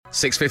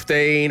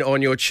6:15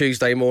 on your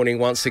Tuesday morning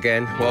once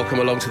again. Welcome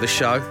along to the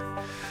show.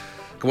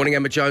 Good morning,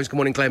 Emma Jones. Good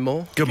morning, Glenn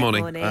Moore. Good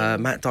morning.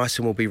 Matt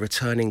Dyson will be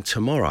returning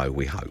tomorrow,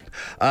 we hope.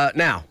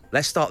 Now,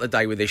 let's start the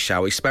day with this,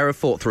 shall we? Spare a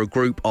thought through a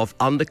group of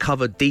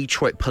undercover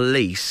Detroit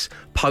police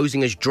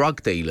posing as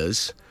drug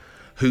dealers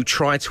who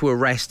tried to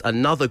arrest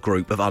another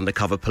group of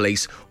undercover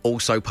police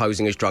also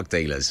posing as drug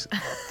dealers.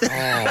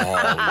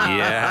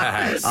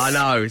 Yes. I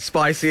know.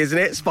 Spicy, isn't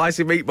it?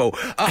 Spicy meatball.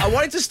 I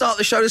wanted to start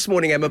the show this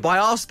morning, Emma, by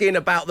asking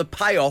about the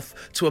payoff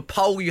to a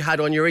poll you had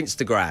on your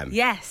Instagram.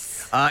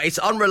 Yes. It's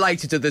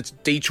unrelated to the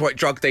Detroit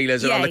drug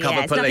dealers and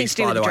undercover police,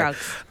 by the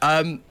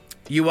way.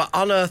 You were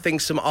unearthing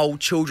some old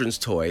children's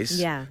toys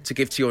to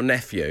give to your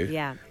nephew.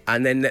 Yeah.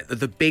 And then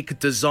the big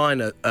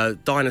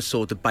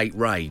dinosaur debate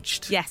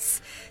raged.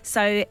 Yes.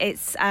 So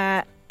it's...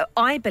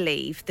 I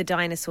believe the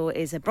dinosaur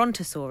is a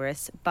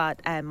brontosaurus, but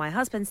my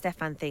husband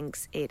Stefan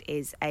thinks it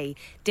is a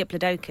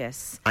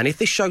diplodocus. And if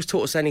this show's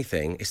taught us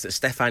anything, it's that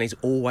Stefan is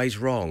always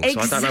wrong. So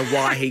I don't know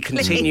why he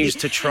continues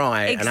to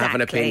try and have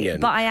an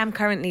opinion. But I am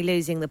currently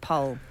losing the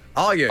poll.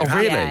 Are you? Oh,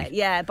 really?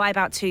 Yeah, by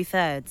about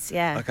 2/3,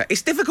 yeah. Okay.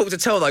 It's difficult to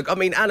tell, though. I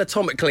mean,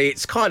 anatomically,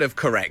 it's kind of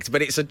correct,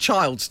 but it's a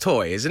child's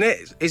toy, isn't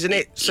it? Isn't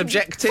it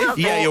subjective?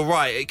 Yeah, you're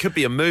right. It could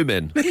be a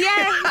moomin.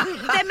 Yeah,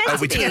 they're meant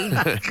to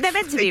be. They're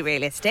meant to be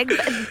realistic.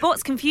 But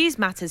what's confused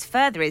matters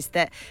further is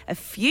that a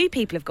few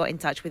people have got in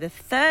touch with a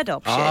third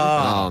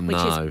option, which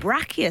is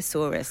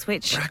Brachiosaurus,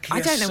 which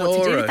I don't know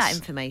what to do with that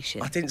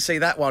information. I didn't see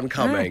that one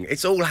coming.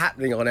 It's all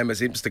happening on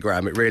Emma's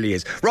Instagram. It really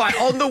is. Right,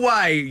 on the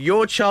way,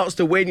 your chance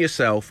to win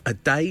yourself a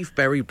Dave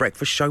Berry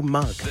Breakfast Show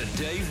mug. The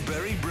Dave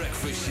Berry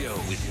Breakfast Show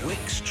with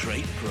Wix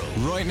Trade Pro.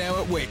 Right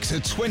now at Wix, a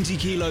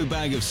 20-kilo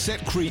bag of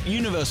Setcrete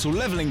Universal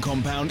Levelling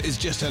Compound is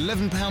just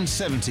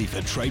 £11.70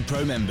 for Trade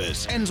Pro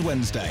members. Ends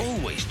Wednesday.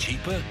 Always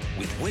cheaper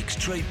with Wix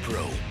Trade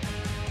Pro.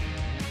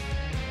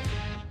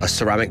 A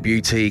ceramic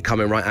beauty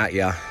coming right at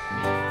you.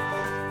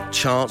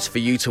 Chance for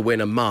you to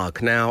win a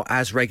mug. Now,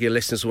 as regular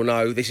listeners will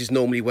know, this is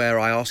normally where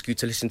I ask you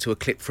to listen to a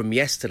clip from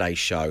yesterday's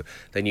show,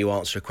 then you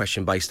answer a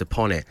question based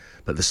upon it.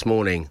 But this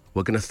morning,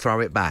 we're going to throw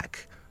it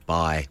back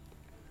by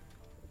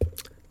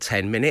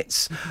 10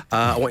 minutes.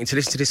 I want you to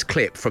listen to this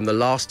clip from the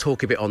last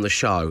talky bit on the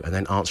show and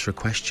then answer a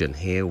question.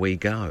 Here we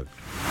go.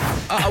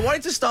 I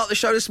wanted to start the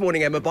show this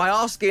morning, Emma, by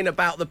asking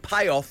about the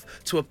payoff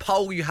to a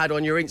poll you had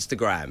on your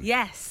Instagram.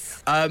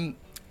 Yes.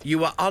 You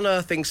were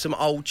unearthing some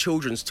old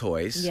children's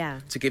toys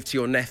to give to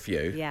your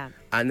nephew. Yeah.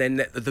 And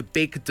then the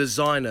big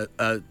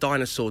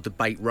dinosaur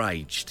debate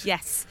raged.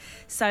 Yes.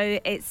 So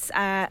it's...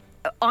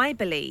 I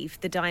believe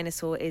the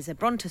dinosaur is a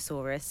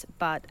brontosaurus,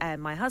 but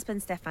my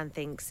husband Stefan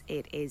thinks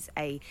it is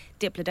a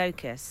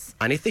diplodocus.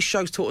 And if this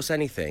show's taught us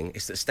anything,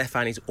 it's that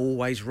Stefan is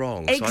always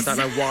wrong. So I don't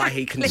know why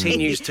he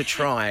continues to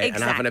try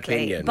and have an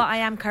opinion. But I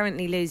am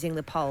currently losing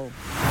the poll.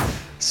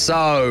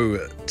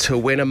 So, to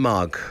win a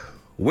mug,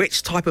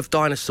 which type of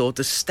dinosaur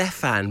does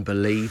Stefan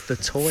believe the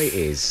toy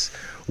is?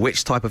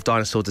 Which type of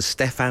dinosaur does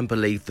Stefan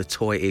believe the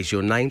toy is?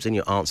 Your names and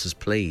your answers,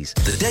 please.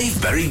 The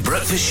Dave Berry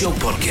Breakfast Show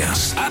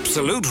podcast.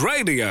 Absolute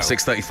Radio.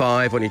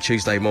 6:35 on your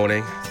Tuesday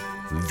morning.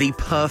 The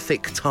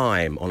perfect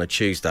time on a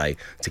Tuesday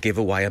to give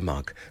away a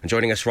mug. And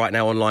joining us right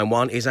now on line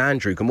one is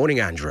Andrew. Good morning,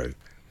 Andrew.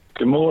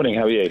 Good morning,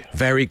 how are you?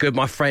 Very good,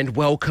 my friend.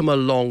 Welcome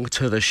along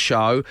to the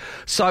show.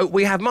 So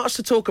we have much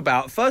to talk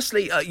about.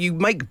 Firstly, you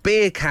make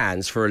beer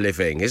cans for a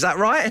living. Is that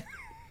right?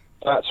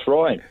 That's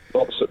right.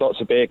 Lots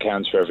of beer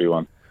cans for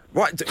everyone.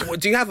 Right,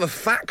 do you have a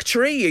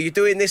factory? Are you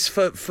doing this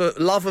for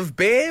love of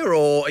beer,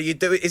 or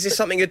is this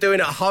something you're doing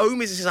at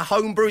home? Is this a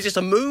home brew? Is this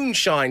a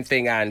moonshine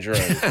thing, Andrew?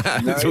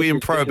 So we in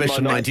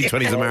Prohibition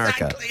 1920s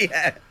America. Exactly,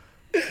 yeah.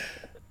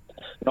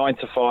 9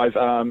 to 5.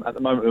 At the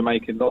moment, we're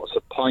making lots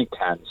of pint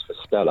cans for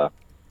Stella.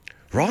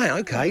 Right,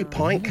 OK,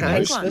 pint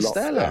cans for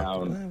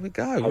Stella. There we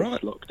go,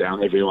 right.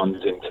 Post-lockdown,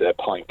 everyone's into their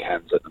pint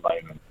cans at the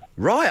moment.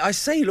 Right, I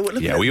see.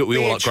 Look yeah, at we all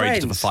upgraded trends.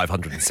 to the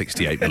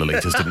 568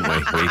 millilitres, didn't we?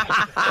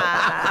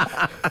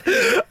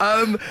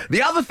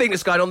 The other thing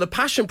that's going on, the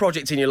passion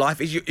project in your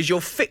life, is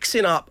you're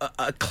fixing up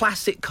a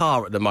classic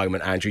car at the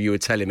moment, Andrew. You were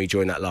telling me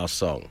during that last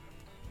song.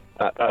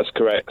 That's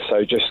correct.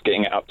 So just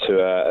getting it up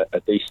to a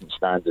decent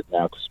standard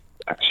now, because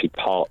actually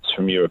parts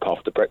from Europe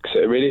after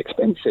Brexit are really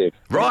expensive.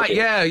 Right,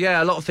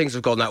 yeah. A lot of things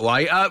have gone that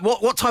way.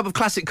 What type of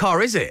classic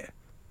car is it?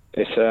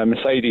 It's a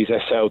Mercedes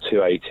SL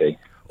 280.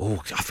 Oh,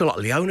 I feel like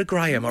Leona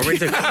Graham. I really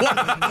do.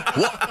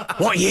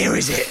 What year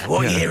is it?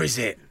 What year is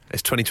it?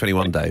 It's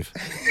 2021, Dave.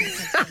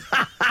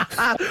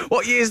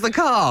 What year's the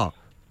car?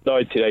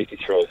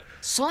 1983.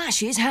 Slash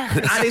his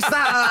hand. And is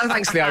that...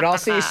 thanks, Leona. I'll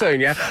see you soon,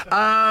 yeah?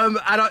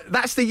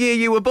 That's the year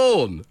you were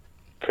born?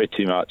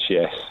 Pretty much,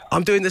 yes.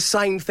 I'm doing the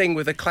same thing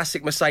with a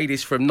classic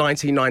Mercedes from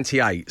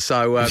 1998.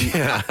 So,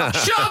 shut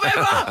up,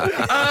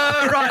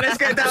 Emma! Right, let's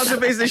get down to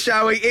business,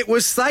 shall we? It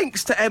was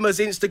thanks to Emma's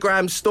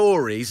Instagram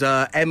stories,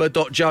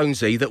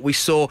 Emma.Jonesy, that we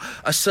saw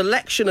a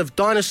selection of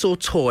dinosaur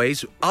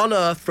toys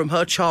unearthed from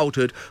her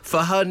childhood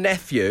for her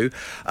nephew.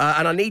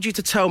 And I need you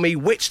to tell me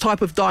which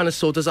type of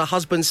dinosaur does her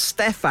husband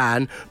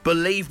Stefan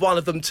believe one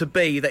of them to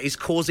be that is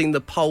causing the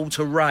poll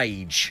to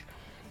rage?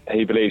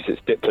 he believes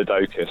it's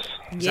Diplodocus.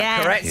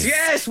 Yes. Correct.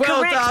 Yes, well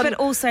Correct, done. but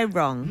also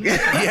wrong.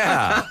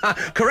 Yeah.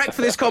 Correct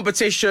for this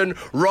competition,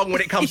 wrong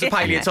when it comes to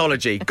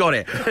paleontology. Got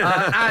it.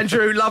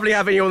 Andrew, lovely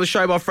having you on the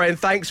show, my friend.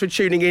 Thanks for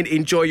tuning in.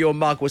 Enjoy your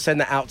mug. We'll send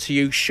that out to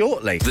you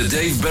shortly. The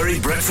Dave Berry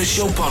Breakfast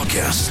Show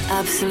Podcast.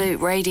 Absolute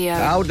Radio.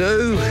 I'll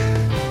do.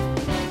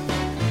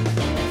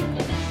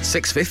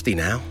 6:50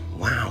 now.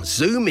 Wow,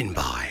 zooming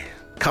by.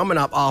 Coming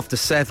up after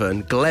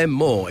 7, Glenn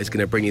Moore is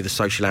going to bring you the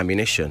social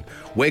ammunition.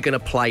 We're going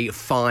to play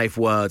 5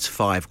 words,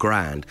 5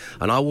 grand,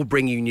 and I will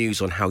bring you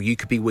news on how you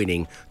could be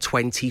winning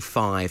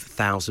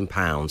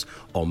 £25,000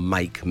 on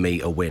Make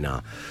Me a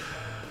Winner.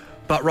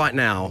 But right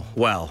now,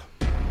 well,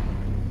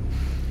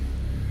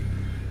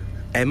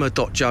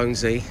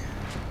 Emma.Jonesy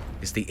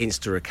is the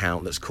Insta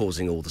account that's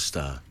causing all the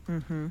stir.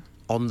 Mm-hmm.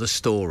 On the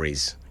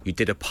stories, you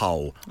did a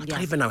poll. I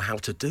don't even know how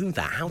to do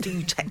that. How do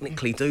you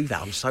technically do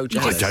that? I'm so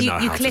jealous. I don't know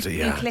how to do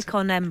You that. click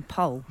on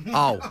poll.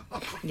 Oh,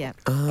 Yeah.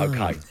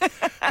 okay.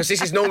 Because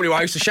this is normally where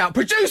I used to shout,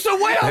 "Producer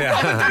Will,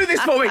 come and do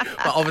this for me."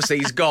 But obviously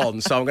he's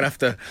gone, so I'm going to have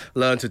to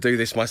learn to do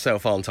this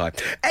myself, aren't I?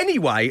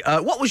 Anyway,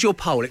 what was your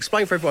poll?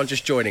 Explain for everyone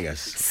just joining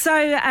us. So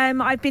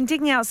I've been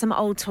digging out some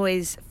old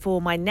toys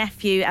for my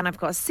nephew, and I've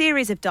got a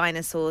series of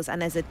dinosaurs, and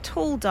there's a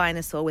tall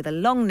dinosaur with a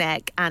long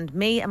neck, and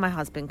me and my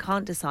husband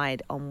can't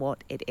decide on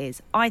what it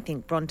is. I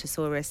think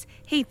Brontosaurus.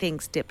 He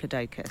thinks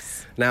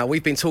Diplodocus. Now,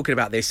 we've been talking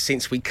about this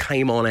since we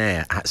came on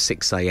air at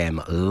 6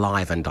 a.m,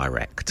 live and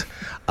direct.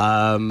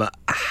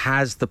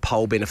 Has the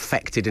poll been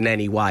affected in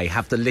any way?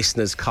 Have the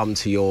listeners come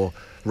to your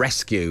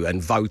rescue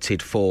and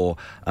voted for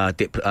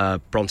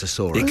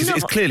Brontosaurus? Because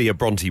it's clearly a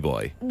Bronte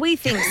boy. We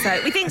think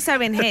so. We think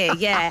so in here,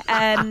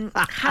 yeah.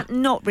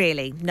 Not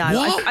really, no.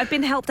 I've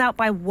been helped out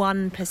by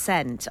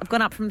 1%. I've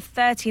gone up from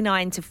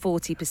 39 to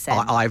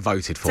 40%. I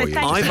voted for you.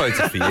 I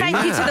voted for you.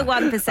 Thank you to the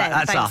 1%.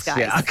 That's Thanks, us, guys.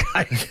 yeah,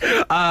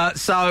 okay.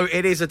 So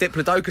it is a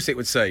Diplodocus, it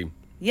would seem.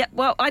 Yeah,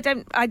 well, I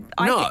don't...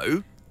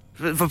 No,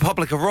 the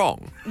public are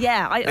wrong.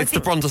 Yeah, I It's the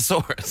think...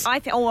 Brontosaurus. I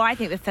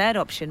think the third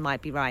option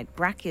might be right.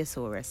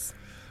 Brachiosaurus.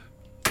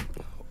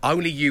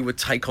 Only you would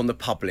take on the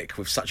public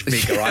with such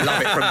vigour. I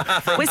love it from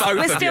We're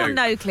both of still you.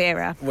 no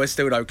clearer. We're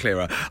still no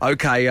clearer.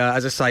 OK,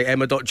 as I say,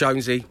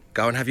 Emma.Jonesy,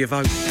 go and have your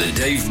vote. The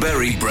Dave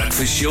Berry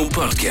Breakfast Show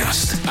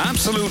Podcast.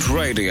 Absolute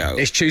Radio.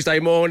 It's Tuesday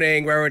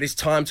morning where it is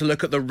time to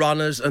look at the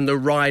runners and the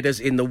riders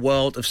in the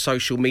world of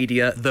social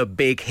media, the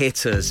big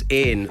hitters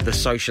in the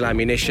social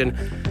ammunition.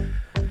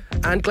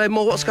 And Glenn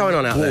Moore, what's going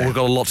on out there? We've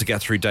got a lot to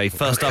get through, Dave.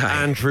 First up,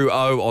 Andrew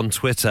O on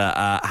Twitter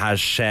has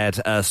shared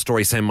a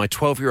story saying, my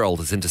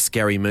 12-year-old is into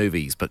scary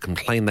movies but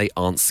complain they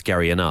aren't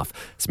scary enough.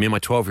 So me and my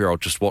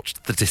 12-year-old just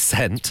watched The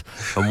Descent,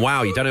 and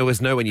wow, you don't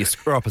always know when you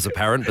screw up as a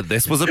parent, but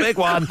this was a big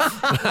one.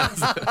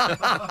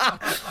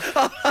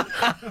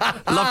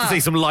 Love to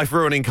see some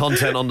life-ruining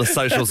content on the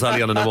socials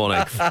early on in the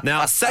morning.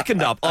 Now,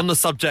 second up, on the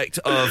subject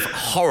of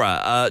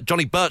horror,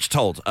 Johnny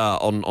Birchtold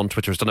on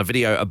Twitter has done a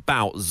video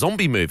about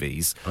zombie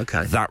movies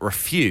that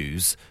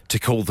refuse to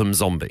call them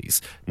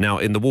zombies. Now,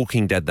 in The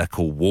Walking Dead, they're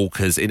called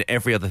walkers. In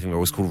every other thing, they're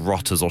always called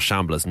rotters or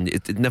shamblers, and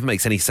it never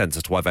makes any sense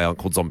as to why they aren't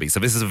called zombies. So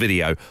this is a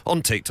video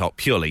on TikTok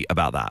purely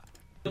about that.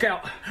 Look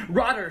out,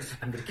 rotters!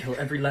 I'm gonna kill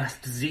every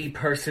last Z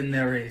person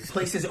there is.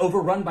 Place is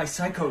overrun by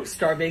psychos.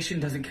 Starvation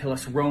doesn't kill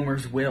us,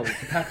 roamers will.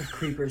 A pack of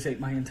creepers ate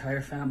my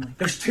entire family.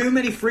 There's too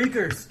many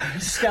freakers.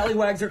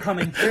 Scallywags are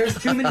coming. There's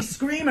too many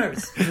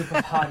screamers. A group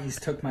of hotties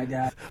took my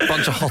dad. A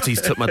bunch of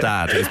hotties took my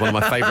dad is one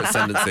of my favourite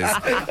sentences.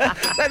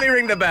 Let me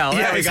ring the bell.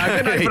 There we go.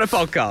 Good name for the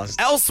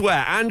podcast.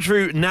 Elsewhere,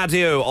 Andrew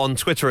Nadio on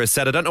Twitter has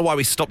said, I don't know why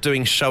we stopped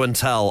doing show and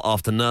tell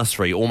after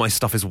nursery. All my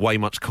stuff is way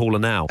much cooler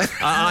now.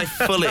 I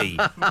fully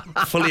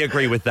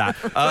agree with that.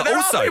 But there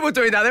are people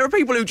doing that. There are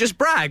people who just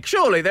brag.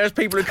 Surely there's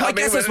people who come in.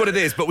 I guess that's what it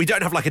is, but we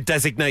don't have like a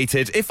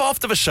designated... If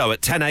after the show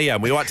at 10 a.m.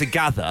 we like to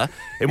gather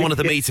in one of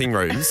the meeting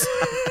rooms...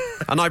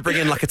 And I bring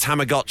in like a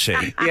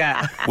Tamagotchi,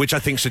 which I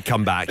think should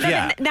come back.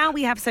 But now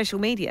we have social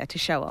media to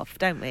show off,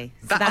 don't we?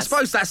 So I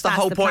suppose that's the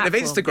whole point of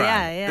Instagram.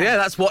 Yeah,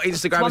 that's what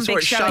Instagram is for.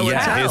 It's show and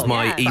tell. Here's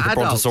my either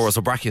Brontosaurus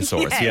or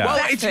Brachiosaurus.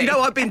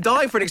 Well, I've been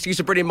dying for an excuse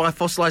to bring in my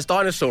fossilised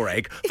dinosaur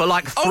egg for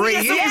like 3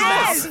 years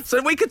now.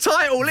 So we could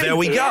tie it all in. There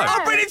we go.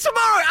 I'll bring it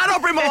tomorrow, and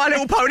I'll bring my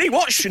Little Pony.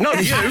 Watch, not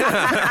you.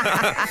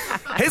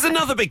 Here's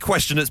another big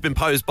question that's been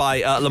posed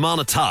by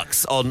Lamana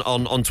Tux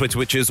on Twitter,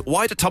 which is,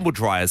 why do tumble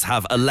dryers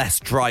have a less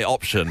dry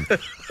option?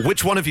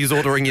 Which one of you is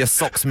ordering your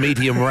socks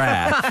medium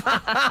rare?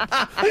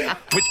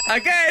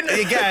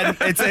 Again,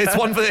 it's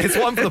one for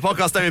the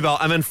podcast Daily Bell,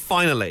 and then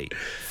finally,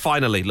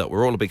 look,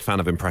 we're all a big fan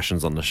of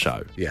impressions on the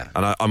show. Yeah,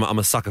 and I'm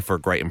a sucker for a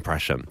great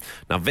impression.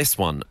 Now, this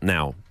one,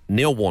 Neil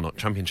Warnock,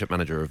 Championship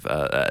manager of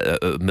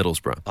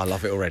Middlesbrough. I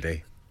love it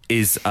already.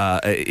 Is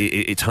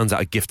it turns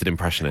out a gifted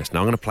impressionist.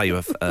 Now I'm going to play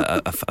you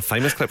a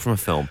famous clip from a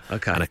film,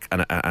 and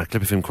a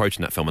clip of him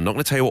quoting that film. I'm not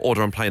going to tell you what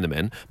order I'm playing them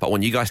in, but I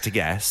want you guys to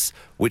guess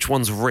which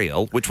one's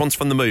real, which one's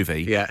from the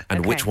movie,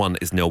 and which one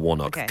is Neil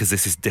Warnock, because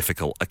this is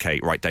difficult. Okay,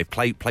 right, Dave,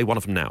 play one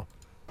of them now.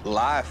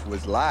 life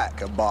was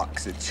like a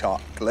box of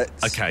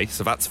chocolates. Okay,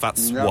 so that's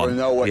You never one.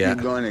 know what you're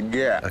going to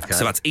get. Okay.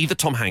 So that's either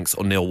Tom Hanks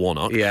or Neil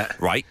Warnock. Yeah.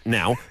 Right,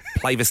 now,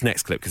 play this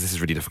next clip, because this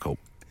is really difficult.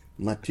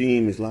 My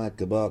team is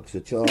like a box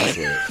of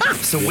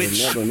chocolates. So you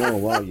never know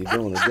what you're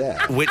going to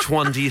get. Which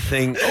one do you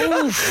think?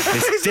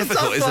 It's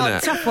difficult, isn't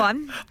it? Tough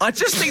one. I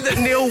just think that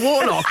Neil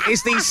Warnock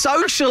is the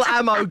social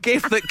ammo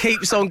gift that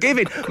keeps on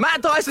giving.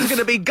 Matt Dyson's going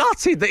to be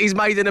gutted that he's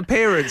made an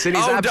appearance in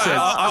his absence.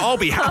 I'll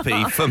be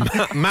happy for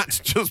Matt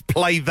to just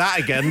play that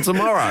again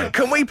tomorrow.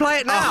 Can we play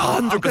it now?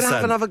 100%. I'm going to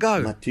have another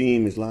go. My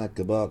team is like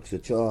a box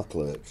of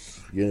chocolates.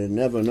 You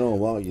never know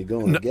what you're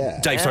going to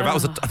get. Dave, sorry, I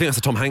think that's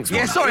a Tom Hanks one.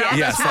 Yeah, sorry.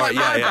 Yeah, sorry.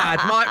 My bad.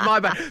 My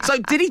bad. So,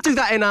 did he do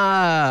that in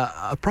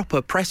a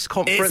proper press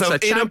conference?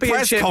 It's in a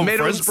press championship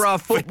conference,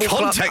 Middlesbrough football the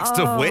context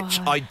club? of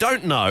which I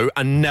don't know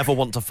and never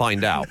want to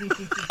find out.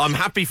 I'm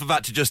happy for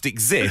that to just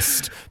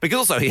exist, because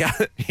also he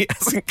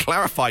hasn't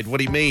clarified what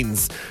he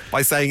means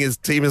by saying his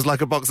team is like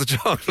a box of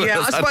chocolates.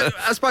 Yeah,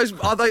 I suppose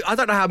I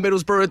don't know how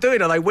Middlesbrough are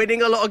doing. Are they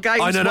winning a lot of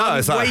games I don't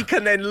know. one week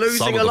and then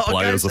losing a lot of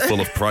games? Some of the players are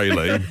full of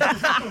praline.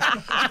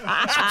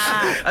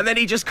 And then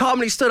he just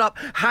calmly stood up,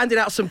 handed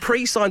out some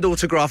pre-signed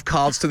autograph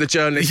cards to the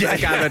journalists that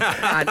gathered,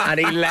 and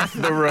he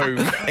left the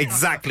room.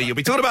 Exactly. You'll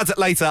be talking about it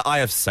later. I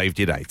have saved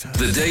your data.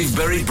 The Dave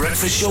Berry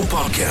Breakfast Show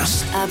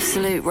Podcast.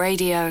 Absolute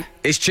Radio.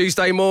 It's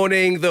Tuesday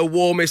morning, the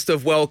warmest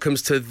of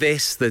welcomes to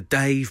this, the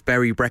Dave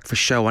Berry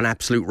Breakfast Show on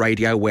Absolute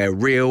Radio, where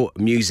real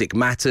music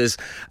matters,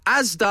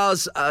 as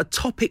does a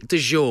topic du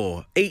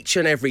jour. Each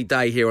and every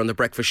day here on The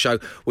Breakfast Show,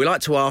 we like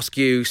to ask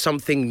you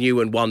something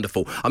new and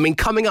wonderful. I mean,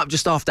 coming up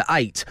just after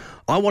 8,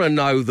 I want to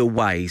know the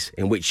ways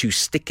in which you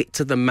stick it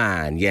to the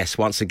man. Yes,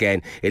 once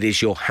again, it is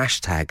your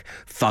hashtag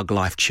Thug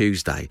Life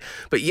Tuesday.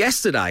 But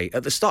yesterday,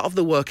 at the start of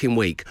the working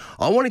week,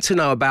 I wanted to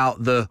know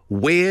about the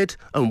weird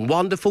and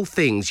wonderful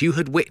things you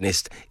had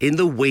witnessed in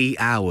the wee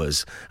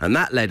hours. And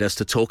that led us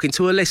to talking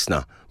to a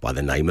listener by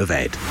the name of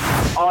Ed.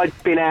 I'd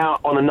been out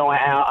on a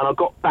night out and I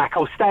got back. I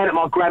was staying at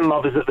my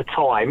grandmother's at the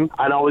time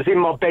and I was in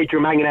my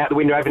bedroom hanging out the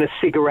window having a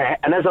cigarette,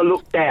 and as I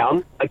looked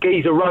down, a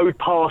geezer rode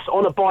past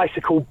on a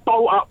bicycle,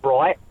 bolt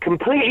upright,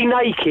 completely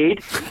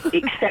naked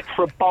except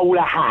for a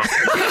bowler hat.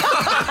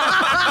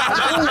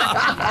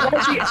 And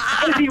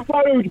as he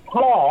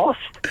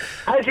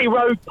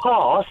rode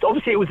past,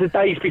 obviously it was the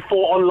days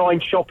before online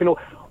shopping,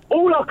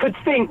 all I could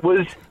think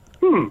was,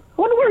 I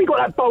wonder where he got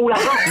that bowler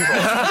hat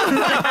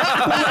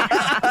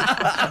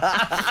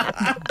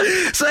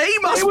from. So he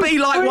must be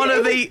like one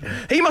of the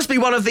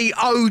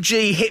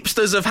OG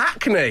hipsters of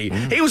Hackney.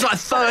 He was like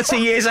 30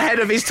 years ahead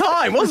of his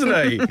time, wasn't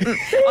he?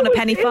 On a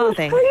penny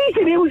farthing.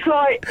 It was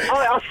like,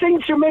 I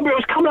seem to remember it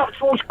was coming up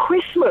towards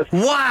Christmas.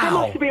 Wow. It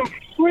must have been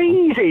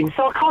freezing,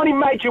 so I can't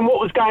imagine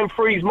what was going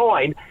through his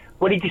mind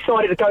when he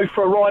decided to go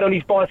for a ride on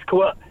his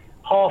bicycle at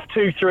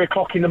 2:30, 3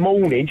 o'clock in the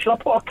morning. Shall I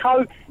put a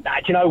coat? Nah,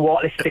 do you know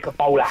what? Let's stick a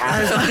bowler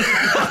hat on.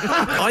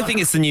 I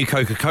think it's the new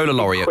Coca-Cola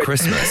lorry at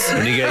Christmas.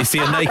 When you see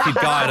a naked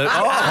guy and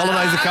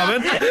holidays are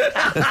coming.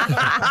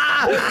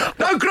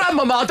 No,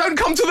 Grandmama, don't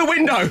come to the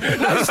window.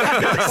 No, stay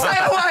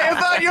away,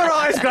 avert your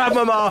eyes,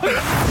 Grandmama.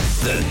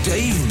 The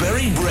Dave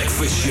Berry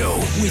Breakfast Show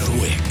with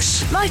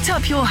Wix. Light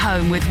up your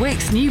home with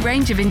Wix' new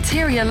range of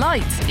interior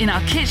lights in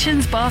our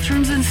kitchens,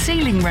 bathrooms and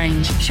ceiling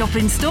range. Shop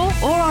in store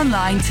or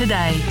online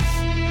today.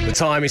 The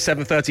time is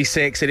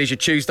 7:36. It is your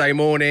Tuesday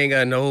morning,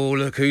 and oh,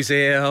 look who's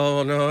here.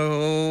 Oh,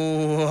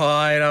 no,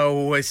 I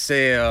know it's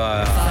here.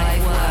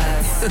 5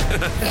 words.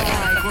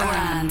 5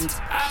 grand.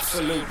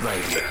 Absolute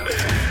Radio.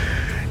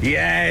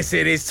 Yes,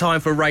 it is time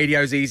for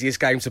radio's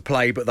easiest game to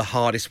play, but the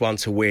hardest one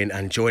to win.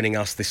 And joining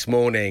us this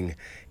morning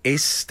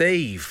is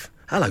Steve.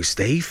 Hello,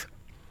 Steve.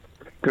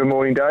 Good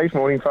morning, Dave.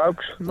 Morning,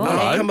 folks.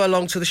 Welcome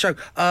along to the show.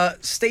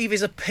 Steve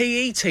is a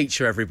PE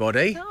teacher,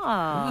 everybody.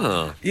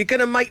 Oh. You're going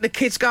to make the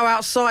kids go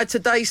outside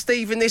today,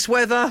 Steve, in this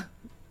weather?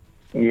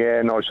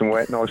 Yeah, nice and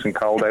wet, nice and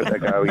cold out they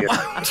go,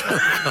 yeah.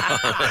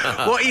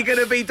 What are you going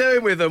to be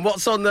doing with them?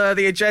 What's on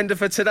the agenda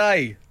for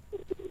today?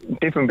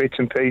 Different bits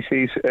and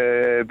pieces,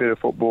 a bit of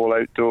football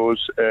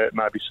outdoors,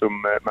 maybe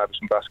some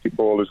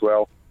basketball as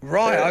well.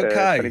 Right,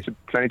 okay.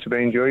 Plenty to be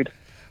enjoyed.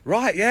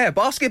 Right, yeah.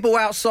 Basketball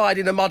outside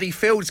in a muddy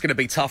field is going to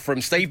be tough for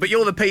him, Steve, but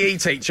you're the PE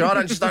teacher.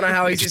 I just don't know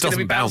how he's going to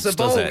be bouncing the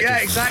ball. Yeah,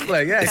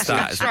 exactly. Yeah,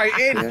 straight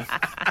in.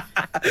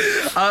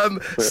 Yeah.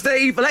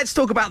 Steve, let's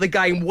talk about the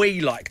game we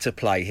like to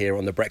play here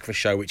on The Breakfast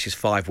Show, which is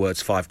 5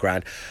 words, 5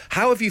 grand.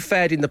 How have you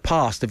fared in the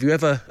past? Have you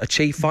ever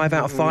achieved 5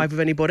 out of 5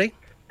 with anybody?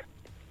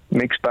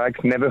 Mixed bag,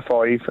 never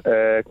 5.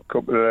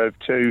 Couple of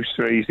 2s,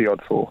 3s, the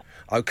odd 4.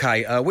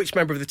 OK, which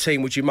member of the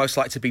team would you most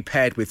like to be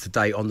paired with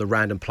today on the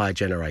random player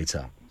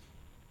generator?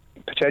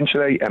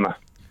 Potentially Emma.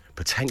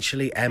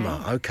 Potentially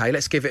Emma. OK,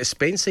 let's give it a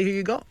spin, see who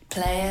you got.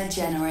 Player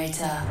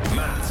generator.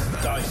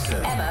 Matt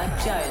Dyson. Emma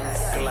Jones.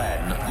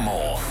 Glenn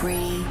Moore.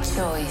 Free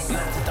choice.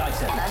 Matt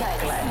Dyson. Emma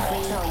Jones. Glenn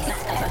Moore.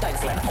 Emma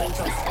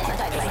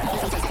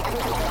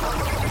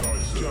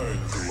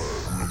Jones.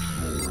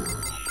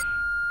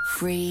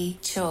 Free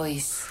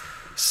choice.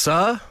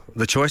 Sir,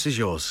 the choice is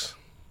yours.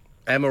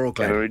 Emma or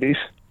Glenn? Whatever it is.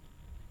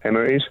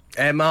 Emma it is.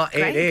 Emma,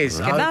 Great. it is.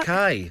 Good luck.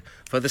 Okay.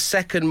 For the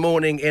second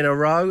morning in a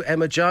row,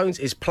 Emma Jones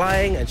is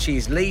playing and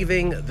she's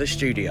leaving the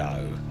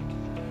studio.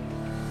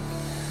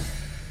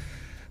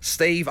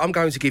 Steve, I'm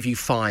going to give you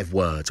 5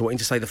 words. I want you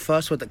to say the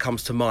first word that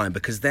comes to mind,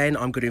 because then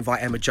I'm going to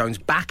invite Emma Jones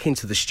back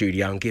into the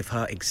studio and give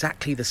her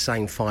exactly the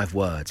same 5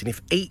 words. And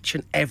if each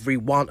and every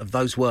one of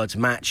those words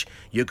match,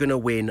 you're going to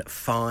win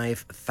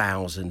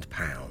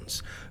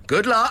 £5,000.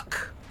 Good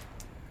luck.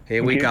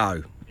 Here we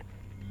go.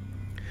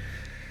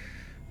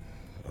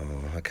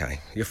 Oh, okay.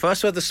 Your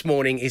first word this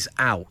morning is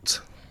out.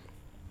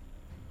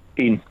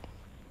 In.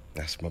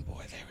 That's my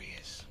boy. There he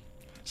is.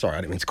 Sorry,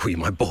 I didn't mean to call you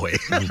my boy.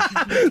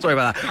 Sorry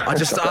about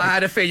that. I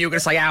had a feeling you were going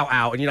to say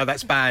out, and you know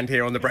that's banned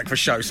here on the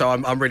Breakfast Show. So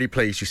I'm really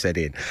pleased you said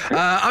in.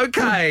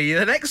 Okay,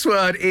 the next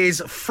word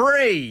is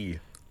free.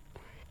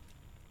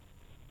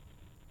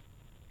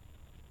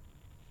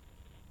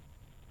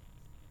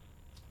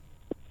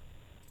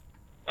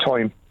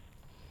 Time.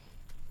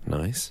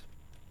 Nice.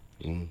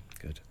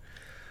 Good.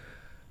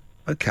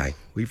 Okay,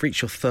 we've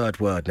reached your third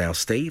word now,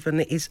 Steve,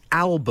 and it is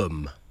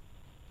album.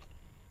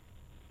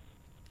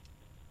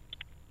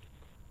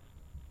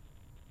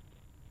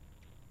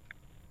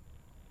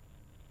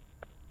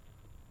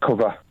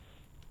 Cover.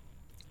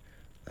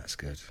 That's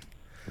good.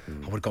 I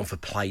would have gone for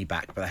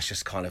playback, but that's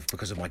just kind of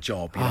because of my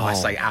job. You know, I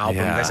say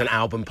album, there's an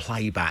album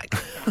playback,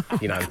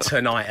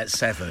 tonight at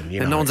 7.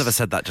 And no one's ever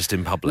said that just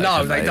in public.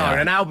 No, they don't.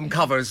 An album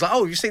cover is like,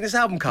 oh, you've seen this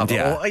album cover?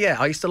 Yeah. Or,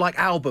 I used to like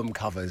album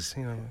covers.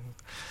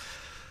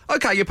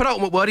 Okay, your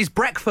penultimate word is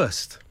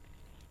breakfast.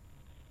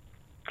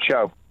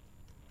 Show.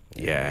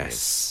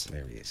 Yes.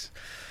 There he is.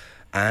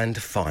 And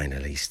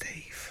finally,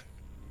 Steve.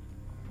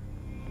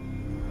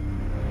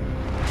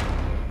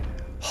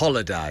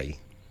 Holiday.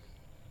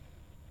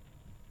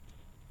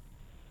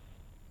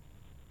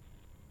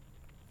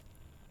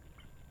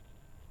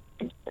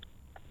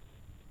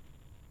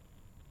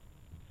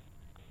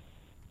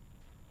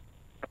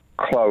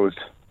 Closed.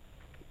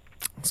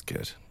 That's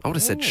good. I would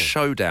have said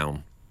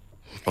showdown.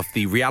 Of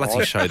the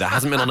reality show that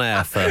hasn't been on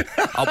air for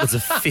upwards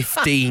of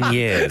 15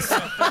 years.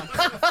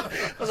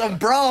 It was on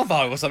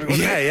Bravo or something,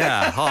 wasn't it?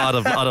 Yeah. I'd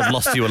have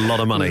lost you a lot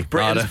of money.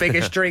 Britain's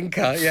biggest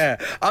drinker, yeah.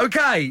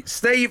 OK,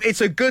 Steve,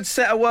 it's a good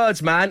set of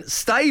words, man.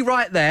 Stay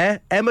right there.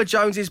 Emma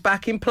Jones is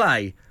back in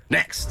play.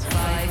 Next.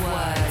 5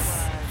 words,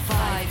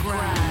 5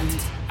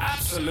 grand.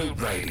 Absolute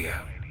Radio.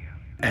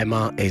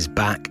 Emma is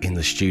back in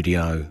the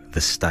studio.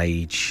 The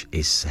stage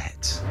is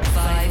set.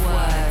 5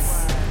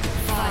 words,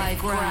 5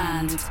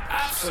 grand.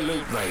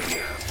 Absolute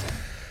Radio.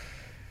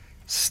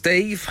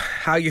 Steve,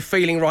 how are you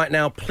feeling right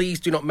now? Please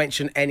do not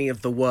mention any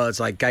of the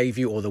words I gave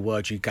you or the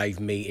words you gave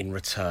me in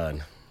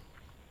return.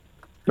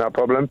 No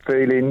problem.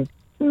 Feeling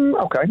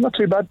okay. Not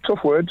too bad.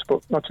 Tough words,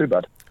 but not too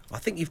bad. I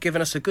think you've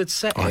given us a good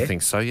set here. I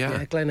think so, yeah.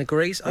 Yeah, Glenn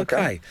agrees.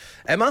 Okay.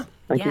 Emma?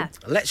 Thank you.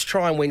 Let's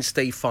try and win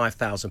Steve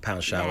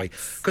 £5,000, shall we?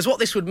 Because what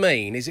this would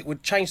mean is it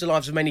would change the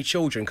lives of many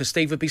children, because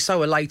Steve would be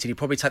so elated he'd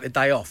probably take the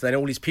day off. Then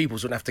all his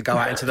pupils wouldn't have to go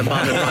out into the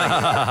mud and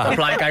rain and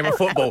play a game of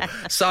football.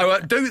 So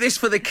do this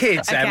for the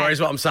kids, Emma,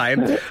 is what I'm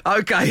saying.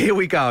 OK, here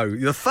we go.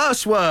 The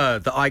first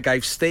word that I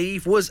gave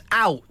Steve was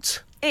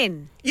out.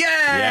 In.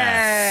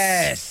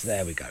 Yes!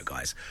 There we go,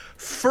 guys.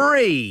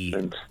 Free.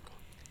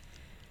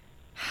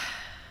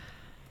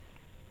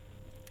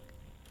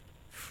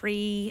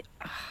 Free.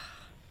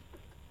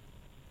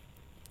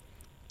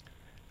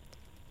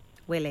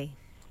 Willy.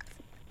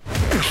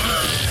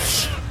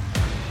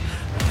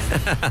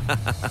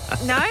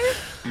 No?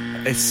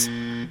 It's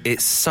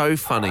so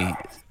funny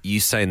you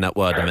saying that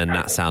word and then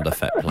that sound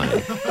effect playing.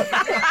 It's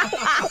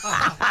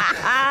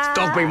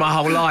dogged me my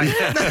whole life.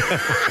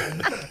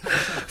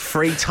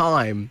 Free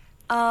time.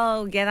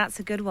 Oh, yeah,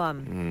 that's a good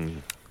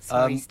one.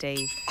 Sorry,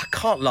 Steve. I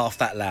can't laugh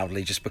that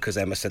loudly just because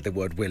Emma said the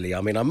word Willy.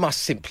 I mean, I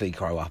must simply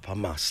grow up. I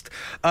must.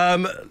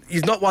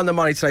 You've not won the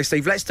money today,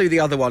 Steve. Let's do the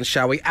other one,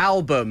 shall we?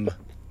 Album.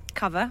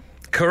 Cover.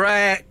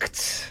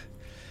 Correct.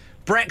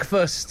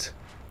 Breakfast.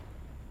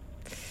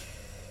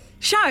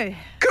 Show.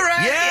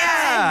 Correct.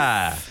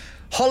 Yeah.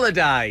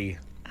 Holiday.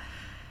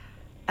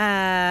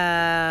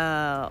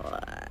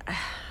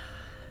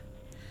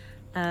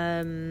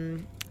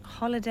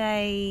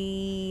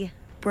 Holiday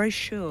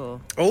brochure.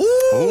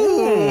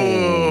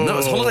 Ooh. No,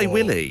 it's Holiday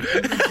Willy.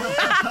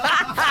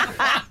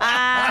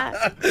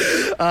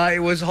 It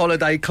was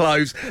holiday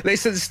clothes.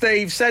 Listen,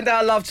 Steve, send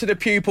our love to the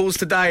pupils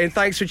today, and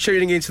thanks for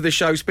tuning into the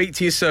show. Speak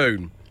to you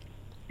soon.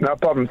 No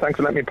problem. Thanks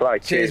for letting me play.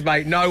 Cheers,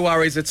 mate. No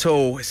worries at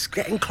all. It's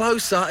getting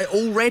closer.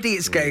 Already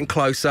it's getting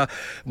closer.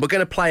 We're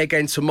going to play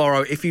again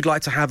tomorrow. If you'd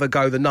like to have a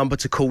go, the number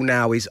to call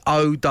now is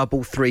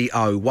 0330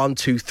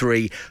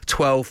 123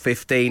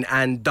 1215.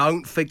 And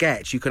don't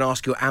forget, you can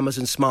ask your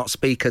Amazon smart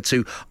speaker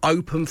to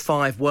open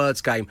 5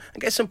 words game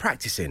and get some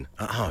practice in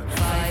at home.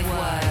 5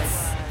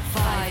 words,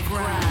 5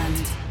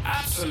 grand.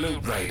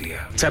 Absolute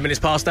Radio. 10 minutes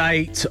past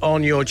 8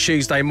 on your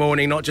Tuesday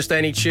morning. Not just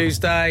any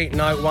Tuesday.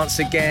 No, once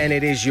again,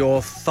 it is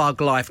your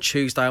Thug Life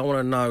Tuesday. I want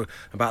to know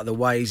about the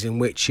ways in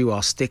which you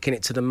are sticking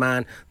it to the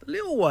man. The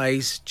little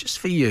ways just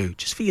for you,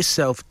 just for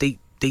yourself, deep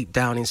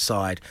down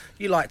inside.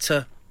 You like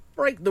to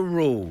break the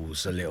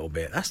rules a little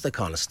bit. That's the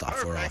kind of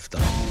stuff we're after.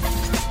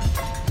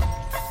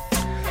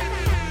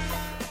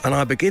 And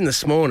I begin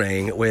this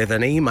morning with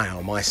an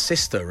email my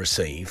sister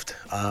received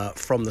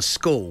from the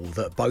school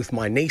that both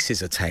my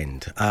nieces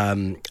attend.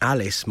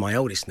 Alice, my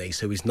oldest niece,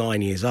 who is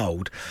 9 years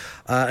old.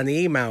 And the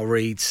email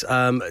reads,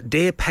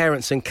 Dear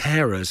parents and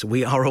carers,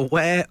 we are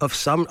aware of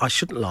some... I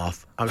shouldn't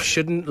laugh.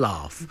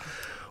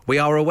 We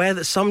are aware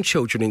that some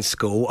children in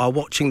school are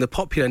watching the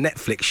popular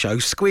Netflix show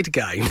Squid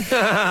Game.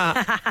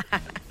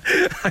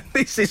 And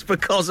this is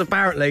because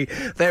apparently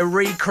they're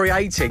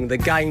recreating the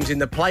games in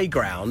the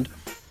playground,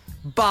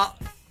 but...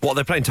 What,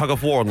 they're playing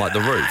tug-of-war on, like, the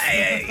roof?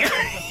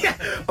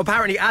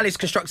 Apparently Alice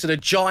constructed a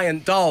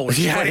giant doll. At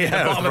the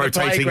bottom of the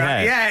playground.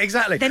 Head. Yeah,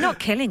 exactly. They're not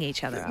killing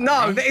each other,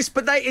 No, it's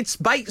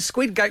bait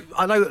Squid Game.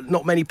 I know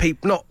not many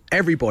people, not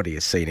everybody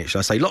has seen it, should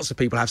I say. Lots of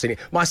people have seen it.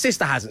 My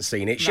sister hasn't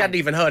seen it. She hadn't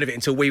even heard of it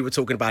until we were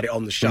talking about it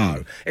on the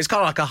show. It's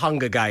kind of like a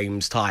Hunger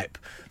Games type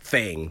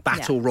thing,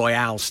 Battle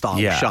Royale style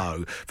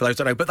show, for those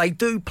who don't know. But they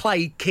do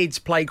play kids'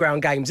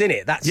 playground games in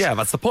it. That's part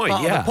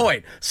of the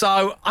point.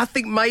 So I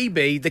think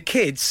maybe the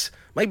kids...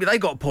 Maybe they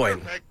got a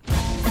point.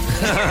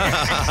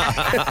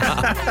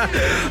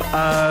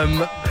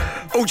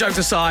 All jokes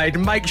aside,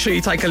 make sure you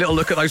take a little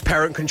look at those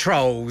parent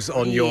controls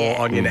on your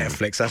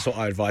Netflix. That's what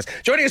I advise.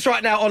 Joining us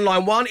right now on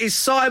line one is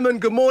Simon.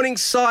 Good morning,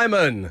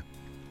 Simon.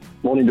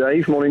 Morning,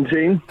 Dave. Morning,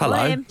 team. Hello.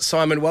 Morning.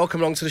 Simon,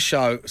 welcome along to the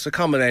show. So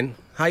come on then.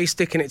 How are you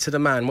sticking it to the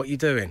man? What are you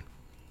doing?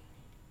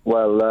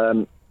 Well,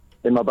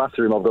 in my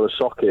bathroom, I've got a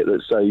socket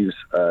that says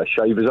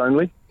shavers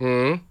only.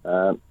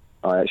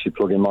 I actually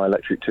plug in my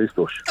electric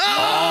toothbrush. Oh,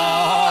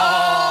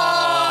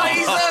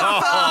 he's a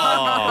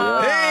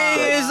thug!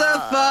 He is a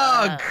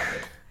thug!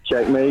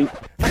 Check me.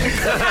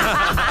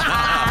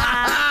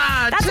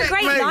 That's a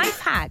great life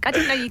hack. I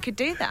didn't know you could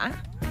do that.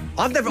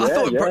 I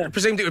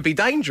presumed it would be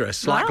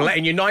dangerous, like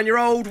letting your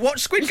 9-year-old watch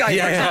Squid Game,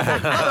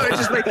 for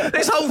example.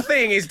 This whole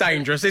thing is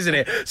dangerous, isn't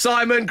it?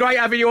 Simon, great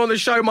having you on the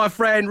show, my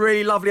friend.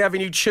 Really lovely having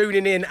you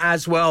tuning in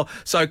as well.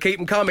 So keep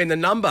them coming. The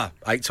number,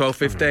 8 12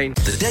 15.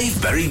 The Dave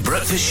Berry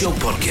Breakfast Show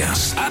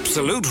Podcast.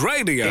 Absolute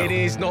Radio. It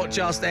is not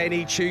just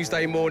any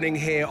Tuesday morning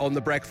here on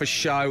The Breakfast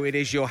Show. It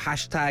is your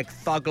hashtag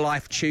Thug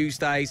Life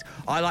Tuesdays.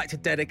 I like to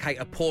dedicate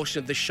a portion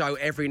of the show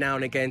every now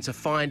and again to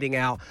finding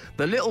out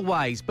the little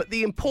ways, but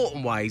the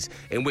important ways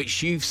in which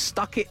you've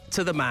stuck it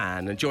to the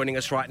man. And joining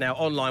us right now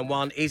on line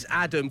one is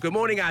Adam. Good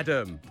morning,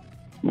 Adam.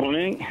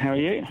 Morning. How are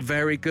you?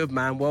 Very good,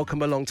 man.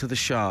 Welcome along to the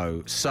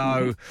show.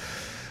 So,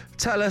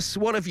 tell us,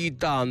 what have you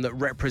done that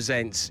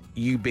represents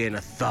you being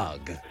a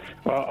thug?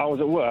 Well, I was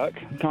at work.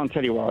 I can't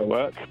tell you where I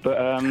work, but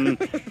I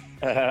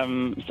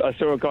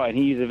saw a guy and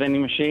he used a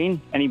vending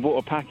machine and he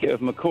bought a packet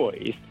of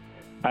McCoys.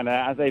 And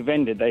as they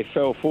vended, they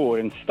fell forward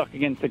and stuck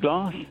against the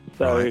glass.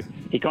 So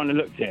he kind of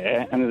looked at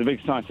it, and there's a big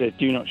sign that says,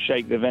 do not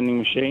shake the vending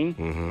machine.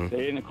 So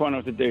he didn't quite know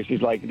what to do. So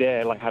he's like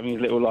there, like having his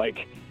little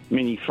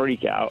mini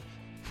freak out.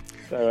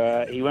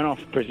 So he went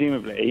off,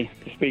 presumably,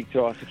 to speak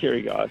to our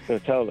security guards to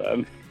tell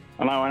them.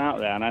 And I went out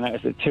there, and I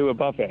noticed that 2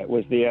 above it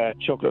was the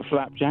chocolate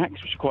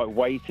flapjacks, which are quite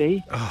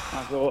weighty.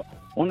 I thought, I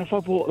wonder if I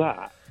bought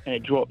that and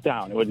it dropped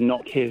down, it would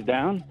knock his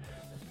down.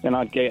 Then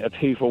I'd get a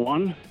 2 for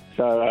 1.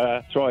 So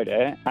I tried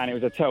it, and it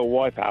was a total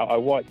wipeout. I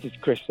wiped his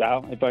crisps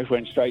out. They both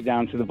went straight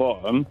down to the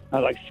bottom. I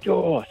was like,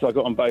 score! So I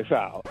got them both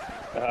out.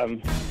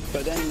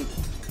 But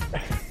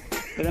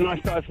then I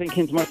started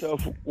thinking to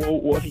myself, well,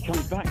 what if he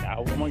comes back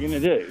now? What am I going to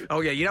do? Oh,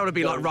 yeah, you don't want to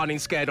be running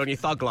scared on your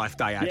Thug Life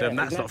day, Adam.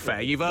 That's not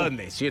fair. You've earned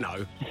this, you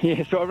know.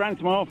 Yeah, so I ran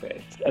to my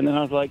office, and then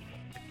I was like,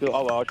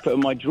 I'll just put it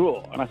in my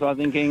drawer. And I started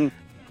thinking,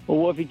 well,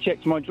 what if he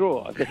checked my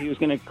drawer? As if he was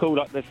going to call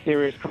up the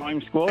serious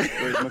crime squad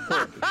for his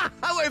McCoy.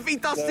 What if he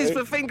does this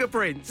for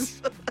fingerprints?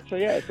 So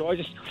I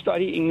just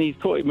started eating these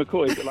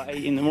McCoys at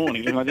 8 in the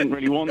morning, and I didn't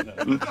really want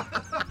them.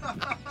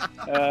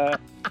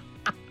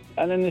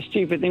 And then the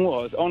stupid thing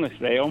was,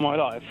 honestly, all my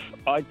life,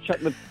 I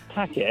chucked the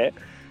packet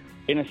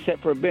in a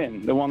separate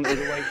bin, the one that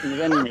was away from the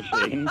vending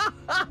machine,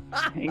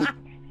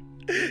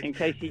 in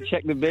case he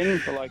checked the bin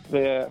for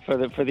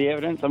the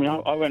evidence. I mean,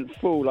 I went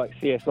full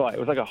CSI. It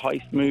was like a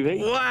heist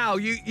movie. Wow,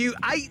 you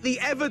ate the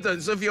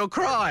evidence of your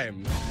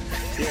crime.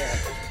 Yeah.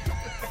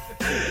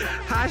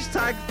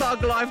 Hashtag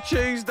Thug Life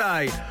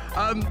Tuesday.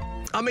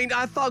 I mean,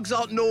 our thugs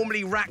aren't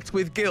normally racked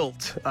with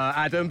guilt,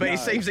 Adam, but it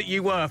seems that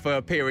you were for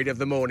a period of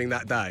the morning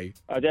that day.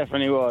 I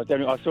definitely was.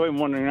 I saw him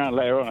wandering around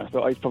later on. I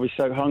thought, he's probably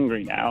so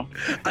hungry now.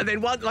 And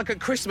then at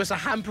Christmas, a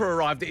hamper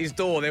arrived at his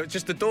door. There was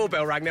just the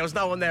doorbell rang. There was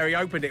no one there. He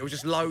opened it. It was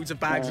just loads of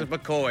bags of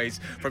McCoys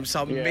from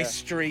some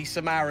mystery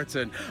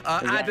Samaritan.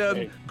 Exactly.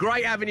 Adam,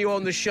 great having you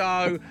on the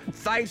show.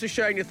 Thanks for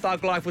sharing your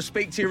thug life. We'll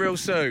speak to you real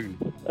soon.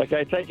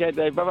 Okay, take care,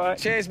 Dave. Bye-bye.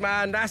 Cheers,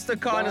 man. That's the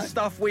kind of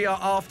stuff we are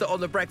after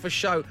on The Breakfast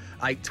Show.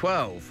 8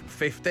 12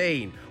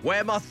 15.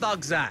 Where my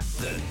thugs at?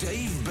 The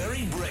Dave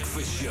Berry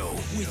Breakfast Show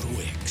with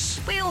Wix.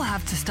 We all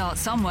have to start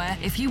somewhere.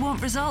 If you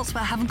want results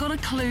but haven't got a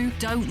clue,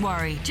 don't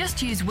worry.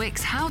 Just use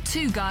Wix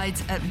how-to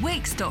guides at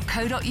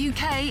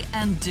wix.co.uk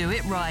and do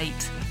it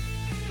right.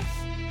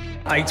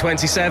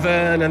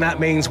 8:27, and that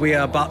means we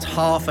are but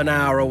half an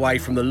hour away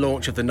from the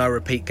launch of the No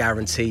Repeat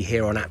Guarantee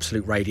here on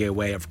Absolute Radio,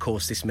 where, of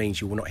course, this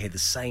means you will not hear the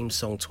same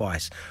song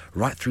twice,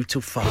 right through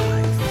till 5.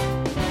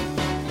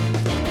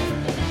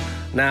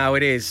 Now,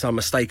 it is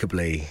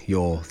unmistakably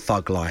your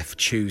Thug Life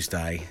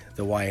Tuesday,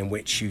 the way in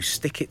which you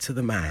stick it to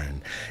the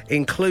man,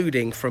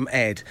 including from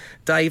Ed.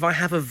 Dave, I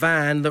have a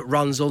van that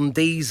runs on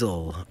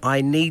diesel.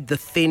 I need the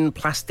thin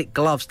plastic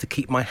gloves to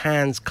keep my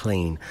hands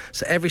clean.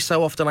 So every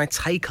so often I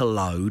take a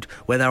load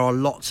where there are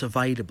lots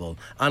available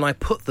and I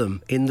put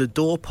them in the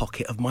door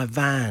pocket of my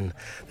van.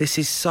 This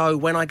is so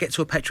when I get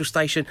to a petrol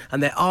station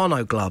and there are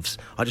no gloves,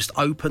 I just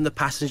open the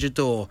passenger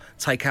door,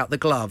 take out the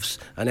gloves,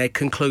 and Ed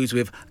concludes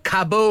with,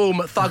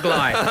 kaboom, Thug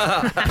Life.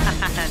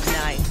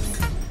 Nice.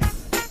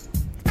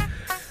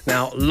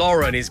 Now,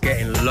 Lauren is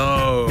getting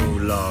low.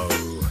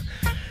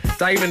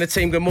 Dave and the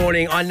team, good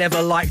morning. I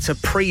never liked a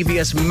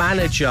previous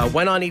manager.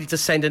 When I needed to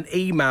send an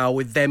email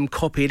with them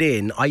copied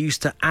in, I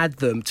used to add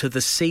them to the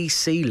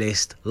CC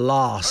list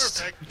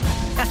last.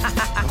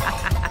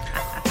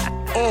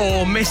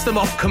 Or miss them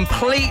off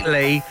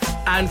completely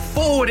and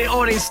forward it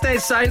on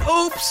instead, saying,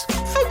 oops,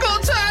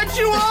 forgot to add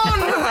you on.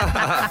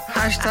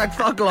 Hashtag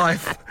Thug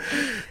Life.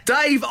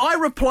 Dave, I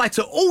reply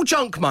to all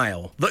junk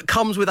mail that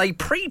comes with a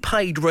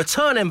prepaid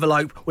return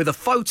envelope with a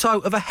photo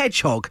of a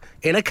hedgehog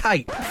in a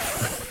cape.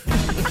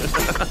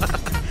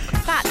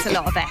 That's a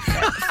lot of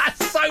effort.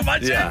 That's so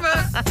much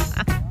effort.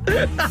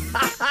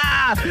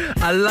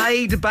 A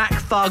laid-back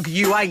thug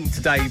you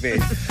ain't,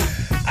 David.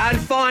 And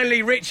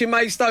finally, Rich in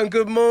Maidstone,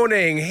 good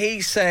morning.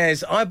 He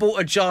says, I bought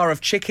a jar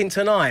of chicken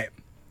tonight,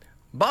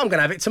 but I'm going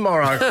to have it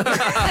tomorrow.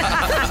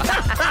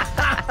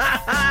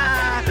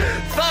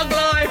 Thug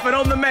Life, and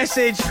on the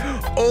message,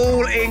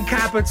 all in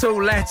capital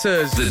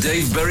letters. The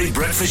Dave Berry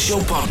Breakfast Show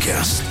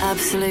Podcast.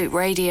 Absolute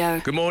Radio.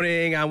 Good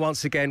morning, and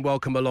once again,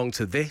 welcome along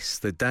to this,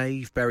 the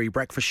Dave Berry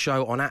Breakfast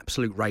Show on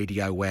Absolute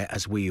Radio, where,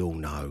 as we all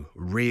know,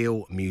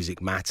 real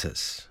music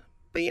matters.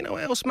 But you know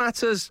what else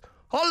matters?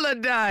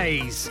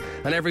 Holidays!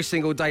 And every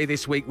single day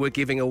this week, we're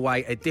giving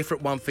away a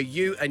different one for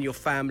you and your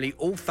family,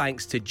 all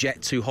thanks to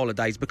Jet2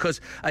 Holidays, because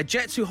a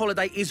Jet2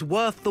 holiday is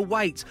worth the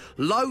wait.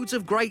 Loads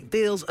of great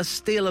deals are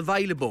still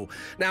available.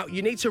 Now,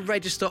 you need to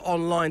register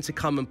online to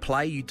come and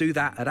play. You do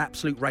that at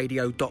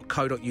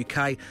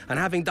absoluteradio.co.uk. And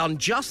having done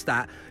just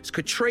that, it's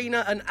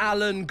Katrina and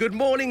Alan. Good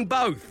morning,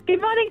 both.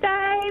 Good morning,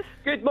 Dave.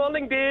 Good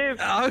morning, Dave.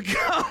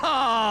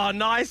 Oh,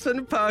 nice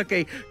and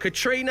perky.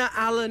 Katrina,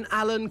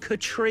 Alan,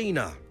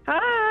 Katrina.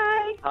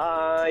 Hi.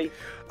 Hi.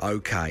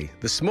 OK,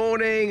 this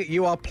morning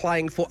you are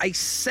playing for a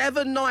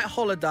 7-night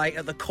holiday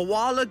at the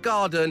Koala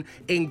Garden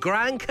in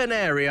Gran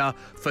Canaria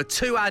for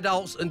 2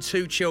 adults and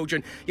 2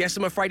 children. Yes,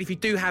 I'm afraid if you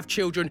do have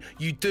children,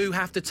 you do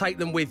have to take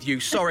them with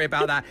you. Sorry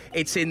about that.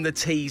 It's in the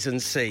T's and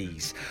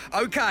C's.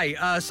 OK,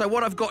 so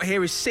what I've got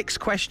here is 6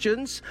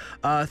 questions,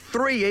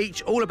 3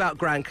 each, all about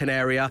Gran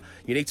Canaria.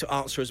 You need to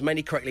answer as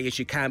many correctly as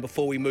you can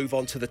before we move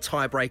on to the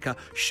tiebreaker,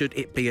 should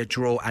it be a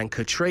draw. And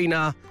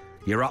Katrina,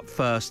 you're up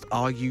first.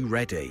 Are you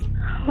ready?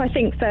 I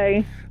think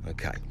so.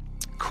 OK.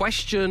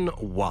 Question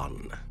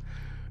 1.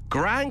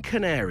 Gran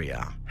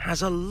Canaria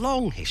has a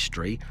long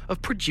history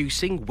of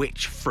producing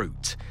which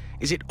fruit?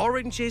 Is it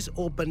oranges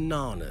or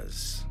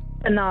bananas?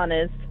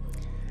 Bananas.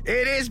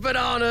 It is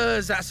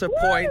bananas. That's a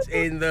point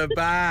in the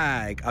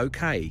bag.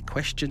 OK,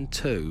 question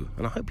 2.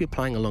 And I hope you're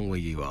playing along where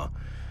you are.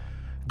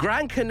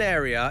 Gran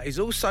Canaria is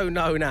also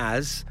known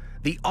as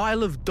the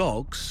Isle of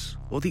Dogs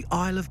or the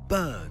Isle of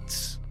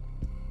Birds.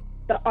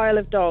 The Isle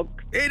of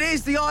Dogs. It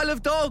is the Isle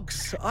of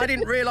Dogs. I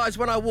didn't realise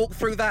when I walked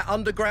through that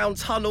underground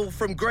tunnel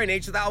from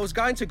Greenwich that I was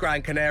going to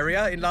Gran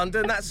Canaria in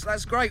London.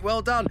 That's great.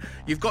 Well done.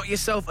 You've got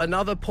yourself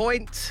another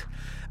point.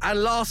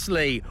 And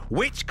lastly,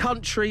 which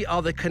country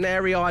are the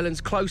Canary Islands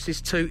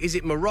closest to? Is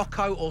it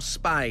Morocco or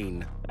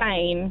Spain?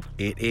 Spain.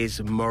 It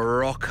is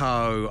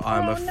Morocco,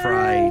 I'm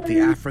afraid. No.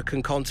 The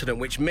African continent,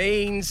 which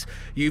means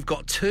you've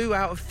got 2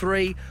 out of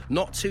 3.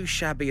 Not too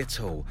shabby at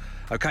all.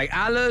 OK,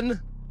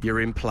 Alan,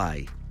 you're in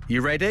play.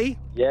 You ready?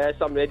 Yes,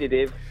 I'm ready,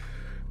 Dave.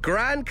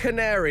 Gran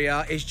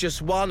Canaria is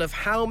just one of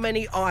how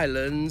many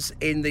islands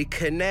in the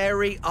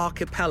Canary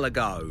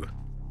Archipelago?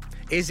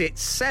 Is it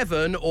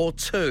 7 or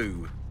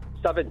 2?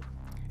 7.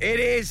 It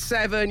is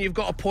 7. You've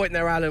got a point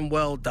there, Alan.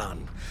 Well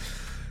done.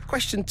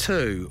 Question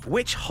 2.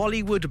 Which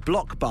Hollywood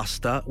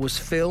blockbuster was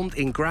filmed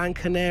in Gran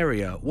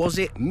Canaria? Was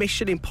it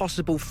Mission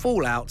Impossible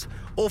Fallout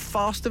or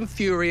Fast and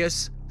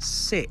Furious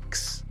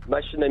 6?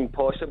 Mission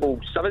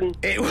Impossible 7.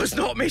 It was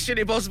not Mission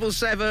Impossible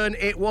 7.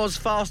 It was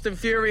Fast and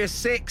Furious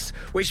 6,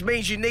 which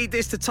means you need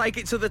this to take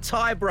it to the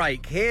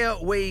tie-break. Here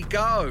we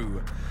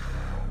go.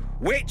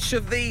 Which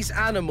of these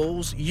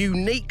animals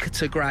unique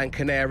to Gran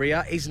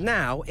Canaria is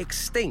now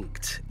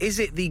extinct? Is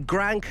it the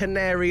Gran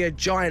Canaria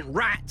giant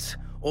rat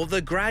or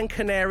the Gran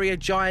Canaria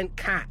giant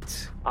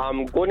cat?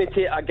 I'm going to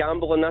take a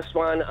gamble on this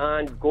one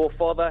and go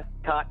for the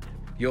cat.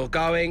 You're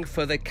going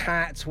for the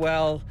cat.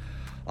 Well,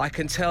 I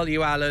can tell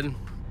you, Alan,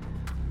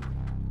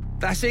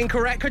 that's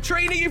incorrect.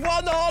 Katrina, you've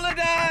won the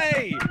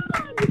holiday!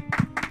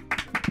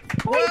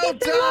 Well Well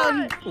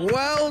done.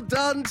 Well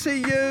done to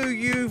you.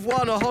 You've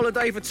won a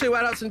holiday for 2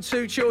 adults and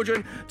 2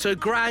 children to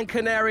Gran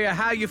Canaria.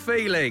 How are you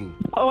feeling?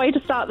 Oh, way to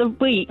start the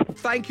week.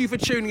 Thank you for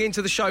tuning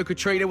into the show,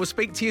 Katrina. We'll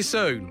speak to you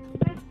soon.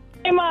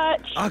 So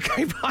much.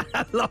 Okay, bye.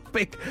 A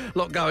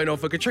lot going on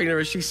for Katrina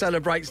as she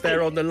celebrates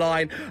there on the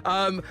line.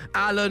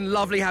 Alan,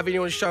 lovely having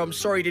you on the show. I'm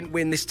sorry you didn't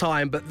win this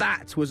time, but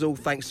that was all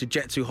thanks to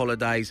Jet2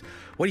 Holidays.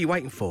 What are you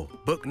waiting for?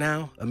 Book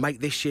now and make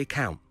this year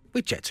count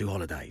with Jet2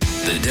 Holidays.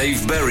 The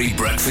Dave Berry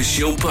Breakfast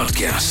Show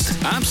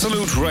Podcast.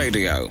 Absolute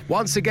Radio.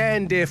 Once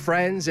again, dear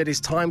friends, it is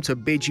time to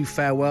bid you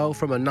farewell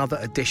from another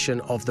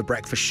edition of The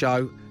Breakfast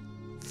Show.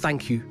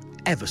 Thank you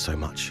ever so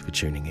much for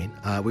tuning in.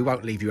 We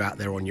won't leave you out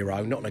there on your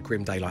own, not on a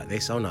grim day like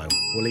this. Oh no,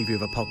 we'll leave you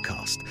with a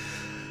podcast.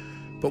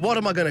 But what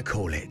am I going to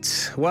call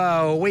it?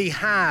 Well, we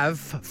have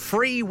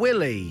Free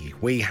Willy.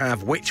 We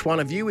have Which One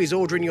of You is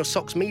Ordering Your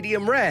Socks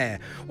Medium Rare.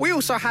 We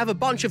also have a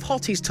bunch of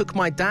Hotties Took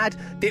My Dad,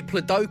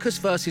 Diplodocus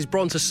versus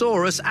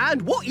Brontosaurus,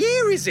 and What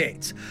Year Is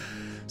It?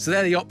 So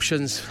they're the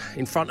options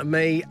in front of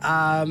me.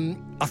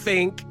 I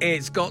think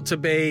it's got to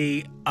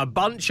be A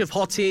Bunch of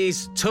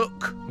Hotties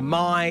Took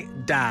My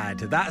Dad.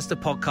 That's the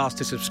podcast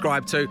to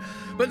subscribe to.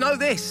 But know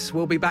this,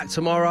 we'll be back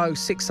tomorrow,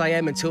 6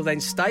 a.m. Until then,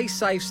 stay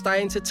safe,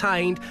 stay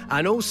entertained.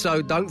 And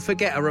also, don't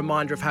forget a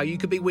reminder of how you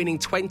could be winning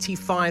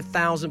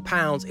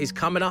 £25,000 is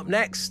coming up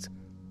next.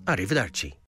 Arrivederci.